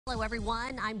Hello,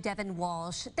 everyone. I'm Devin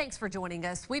Walsh. Thanks for joining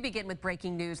us. We begin with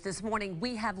breaking news this morning.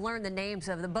 We have learned the names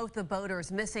of both the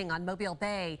boaters missing on Mobile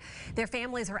Bay. Their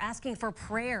families are asking for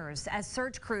prayers as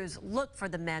search crews look for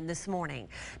the men this morning.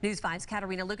 News 5's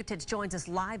Katarina Lukatich joins us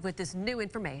live with this new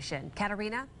information.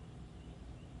 Katarina?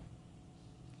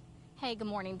 Hey, good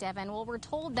morning, Devin. Well, we're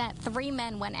told that 3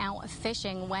 men went out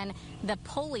fishing when the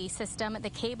pulley system, the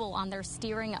cable on their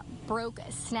steering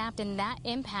snapped, and that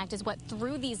impact is what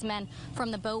threw these men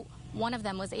from the boat. One of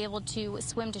them was able to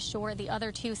swim to shore. The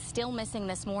other 2 still missing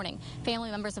this morning.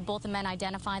 Family members of both the men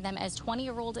identify them as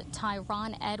 20-year-old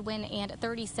Tyron Edwin and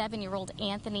 37-year-old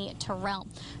Anthony Terrell.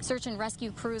 Search and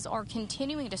rescue crews are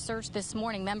continuing to search this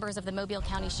morning. Members of the Mobile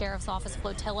County Sheriff's Office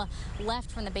flotilla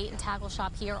left from the bait and tackle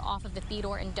shop here off of the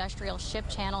Theodore Industrial Ship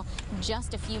Channel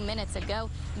just a few minutes ago.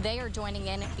 They are joining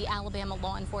in the Alabama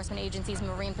Law Enforcement Agency's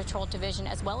Marine Patrol Division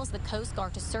as well as the Coast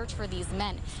Guard to search for these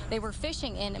men. They were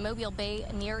fishing in Mobile Bay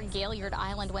near Gaillard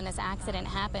Island when this accident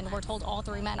happened. We're told all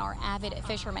 3 men are avid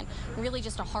fishermen. Really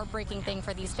just a heartbreaking thing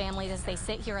for these families as they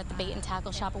sit here at the bait and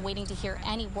tackle shop waiting to hear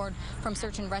any word from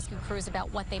search and rescue crews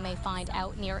about what they may find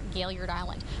out near Gaillard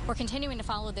Island. We're continuing to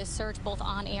follow this search both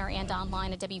on air and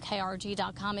online at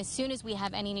WKRG.com. As soon as we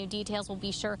have any new details, we'll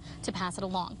be sure to pass it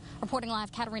along. Reporting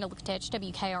live, Katarina Lukatich,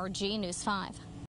 WKRG News 5.